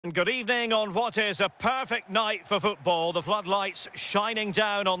Good evening on what is a perfect night for football. The floodlights shining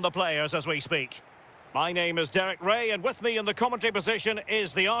down on the players as we speak. My name is Derek Ray, and with me in the commentary position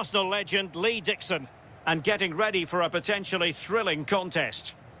is the Arsenal legend Lee Dixon. And getting ready for a potentially thrilling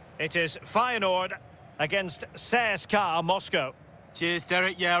contest. It is Feyenoord against CSKA Moscow. Cheers,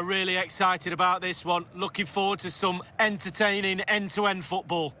 Derek. Yeah, really excited about this one. Looking forward to some entertaining end-to-end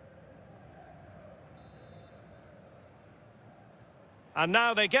football. And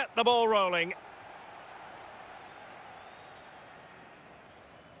now they get the ball rolling.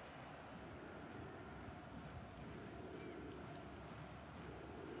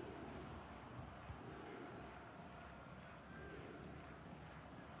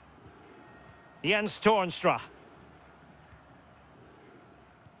 Jens Toornstra.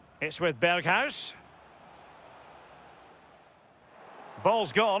 It's with Berghuis.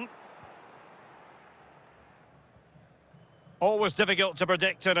 Ball's gone. Always difficult to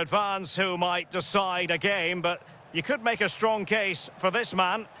predict in advance who might decide a game, but you could make a strong case for this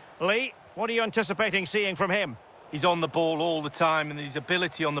man. Lee, what are you anticipating seeing from him? He's on the ball all the time, and his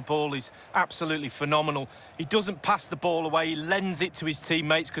ability on the ball is absolutely phenomenal. He doesn't pass the ball away, he lends it to his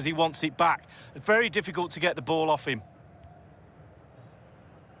teammates because he wants it back. It's very difficult to get the ball off him.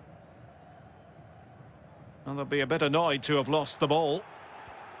 Well, they'll be a bit annoyed to have lost the ball.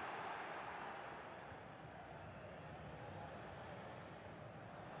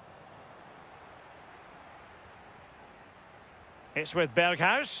 It's with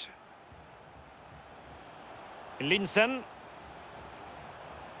Berghuis. Linssen.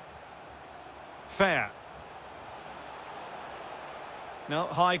 Fair. No,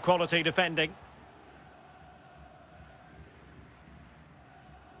 high quality defending.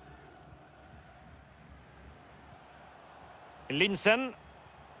 Linssen.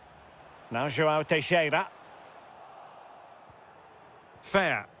 Now João Teixeira.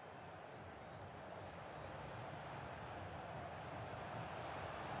 Fair.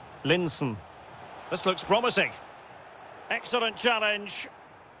 Linssen. This looks promising. Excellent challenge.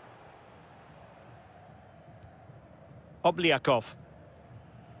 Obliakov.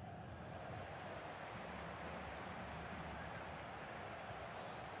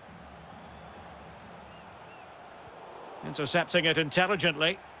 Intercepting it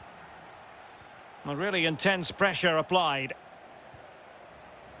intelligently. A really intense pressure applied.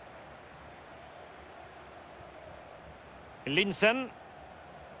 Linssen.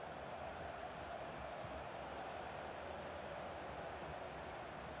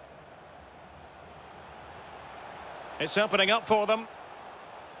 It's opening up for them.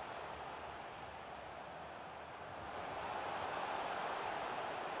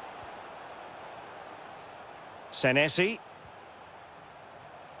 Senesi.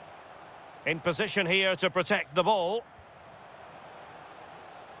 In position here to protect the ball.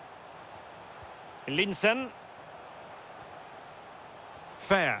 Linssen.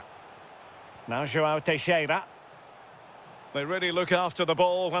 Fair. Now João Teixeira. They really look after the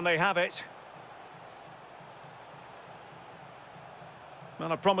ball when they have it.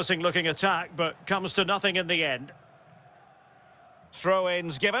 Well, a promising looking attack, but comes to nothing in the end.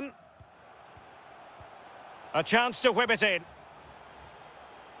 Throw-ins given. A chance to whip it in.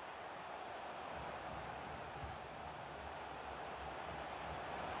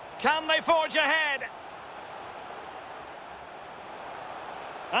 Can they forge ahead?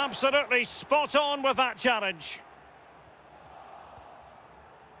 Absolutely spot on with that challenge.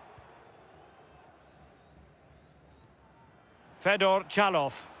 Fedor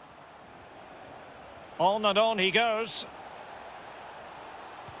Chalov. On and on he goes.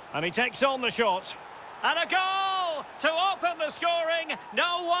 And he takes on the shot. And a goal to open the scoring.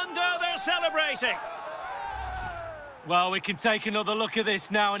 No wonder they're celebrating. Well, we can take another look at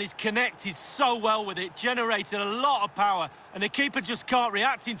this now, and he's connected so well with it, generated a lot of power, and the keeper just can't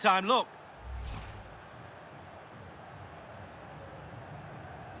react in time. Look.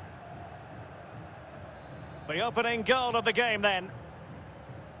 The opening goal of the game then.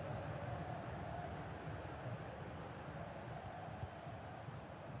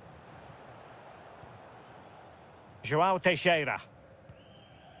 João Teixeira.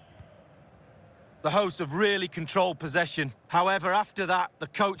 The hosts have really controlled possession. However, after that, the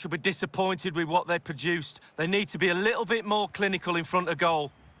coach will be disappointed with what they produced. They need to be a little bit more clinical in front of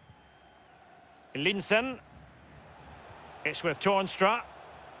goal. Linssen. It's with Toornstra.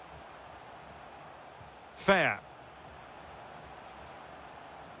 Fair.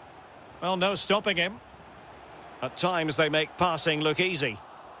 Well, no stopping him. At times they make passing look easy.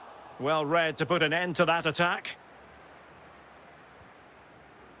 Well read to put an end to that attack.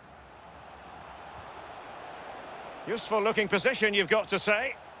 Useful looking position, you've got to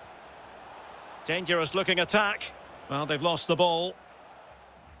say. Dangerous looking attack. Well, they've lost the ball.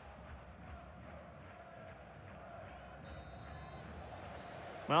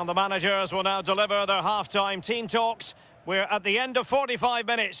 Well, the managers will now deliver their half-time team talks. We're at the end of 45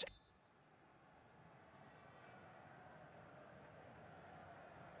 minutes.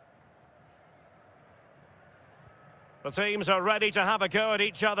 The teams are ready to have a go at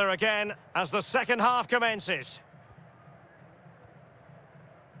each other again as the second half commences.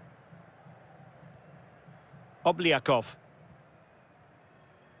 Obliakov.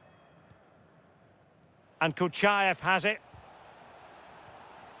 And Kuchaev has it.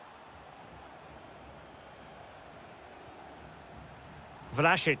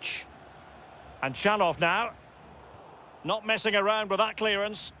 Vlasic. And Chalov now. Not messing around with that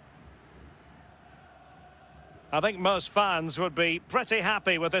clearance. I think most fans would be pretty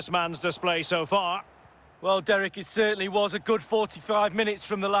happy with this man's display so far. Well, Derek, it certainly was a good 45 minutes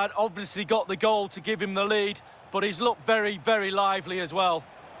from the lad. Obviously got the goal to give him the lead, but he's looked very, very lively as well.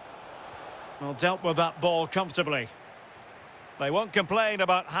 Well, dealt with that ball comfortably. They won't complain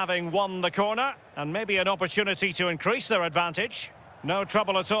about having won the corner, and maybe an opportunity to increase their advantage. No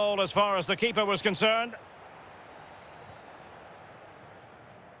trouble at all as far as the keeper was concerned.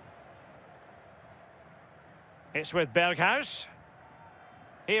 It's with Berghuis.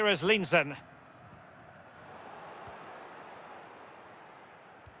 Here is Linsen.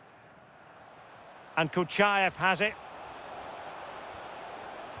 And Kuchaev has it.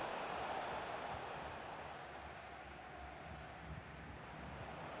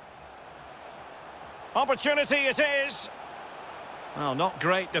 Opportunity it is. Well, not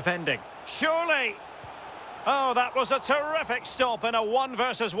great defending. Surely. Oh, that was a terrific stop in a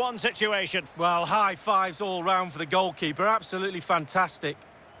 1-versus-1 situation. Well, high fives all round for the goalkeeper. Absolutely fantastic.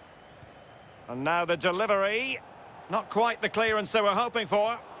 And now the delivery. Not quite the clearance they were hoping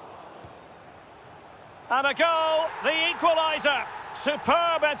for. And a goal, the equaliser.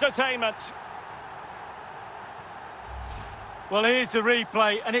 Superb entertainment. Well, here's the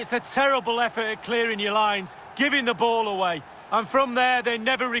replay, and it's a terrible effort at clearing your lines, giving the ball away. And from there, they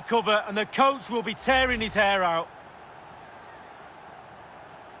never recover, and the coach will be tearing his hair out.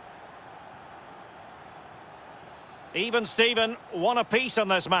 Even Steven, one apiece on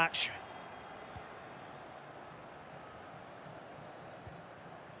this match.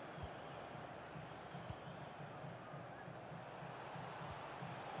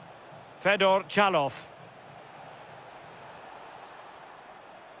 Fedor Chalov.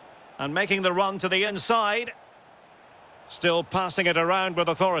 And making the run to the inside. Still passing it around with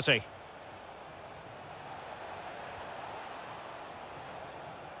authority.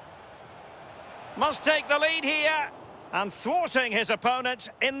 Must take the lead here. And thwarting his opponent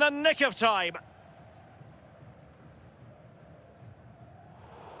in the nick of time.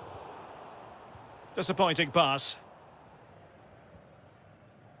 Disappointing pass.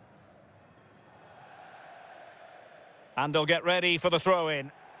 And they'll get ready for the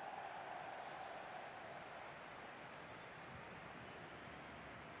throw-in.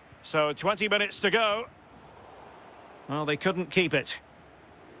 So 20 minutes to go. Well, they couldn't keep it.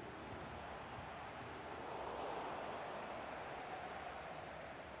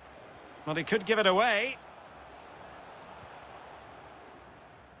 Well, he could give it away.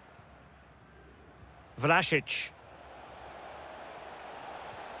 Vlasic.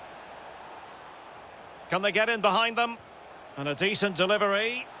 Can they get in behind them? And a decent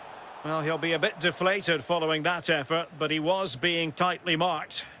delivery. Well, he'll be a bit deflated following that effort, but he was being tightly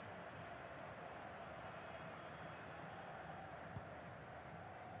marked.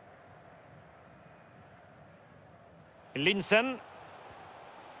 Linsen.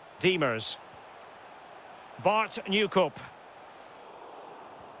 Diemers. Bart Newkop.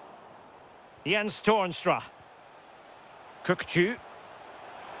 Jens Toornstra. Kukcu.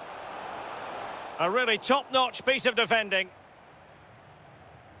 A really top-notch piece of defending.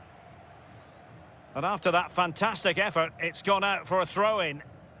 And after that fantastic effort, it's gone out for a throw-in.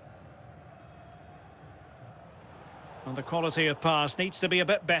 And the quality of pass needs to be a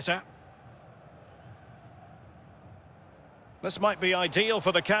bit better. This might be ideal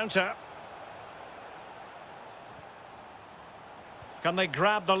for the counter. Can they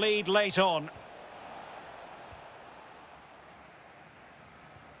grab the lead late on?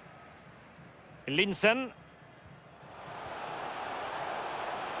 Linsen.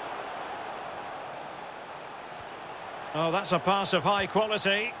 Oh, that's a pass of high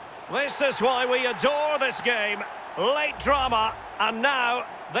quality. This is why we adore this game. Late drama, and now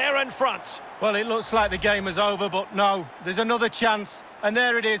they're in front. Well, it looks like the game is over, but no, there's another chance. And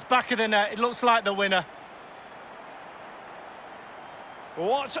there it is, back of the net. It looks like the winner.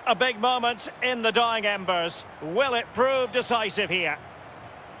 What a big moment in the dying embers. Will it prove decisive here?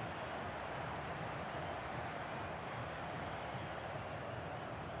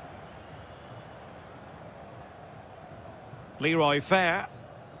 Leroy Fair.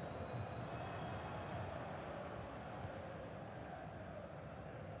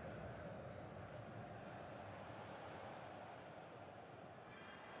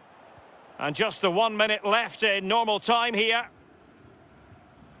 And just the 1 minute left in normal time here.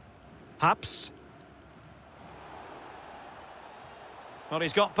 Haps. Well,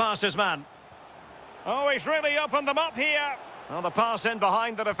 he's got past his man. Oh, he's really opened them up here. Well, the pass in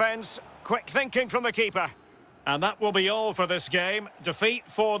behind the defence. Quick thinking from the keeper. And that will be all for this game. Defeat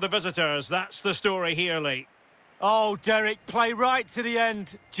for the visitors. That's the story here, Lee. Oh, Derek, play right to the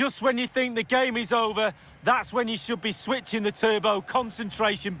end. Just when you think the game is over, that's when you should be switching the turbo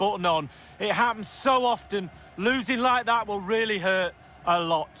concentration button on. It happens so often. Losing like that will really hurt a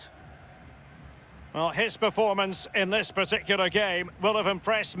lot. Well, his performance in this particular game will have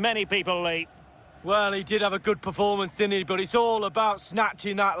impressed many people, Lee. Well, he did have a good performance, didn't he? But it's all about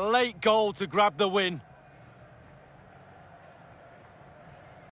snatching that late goal to grab the win.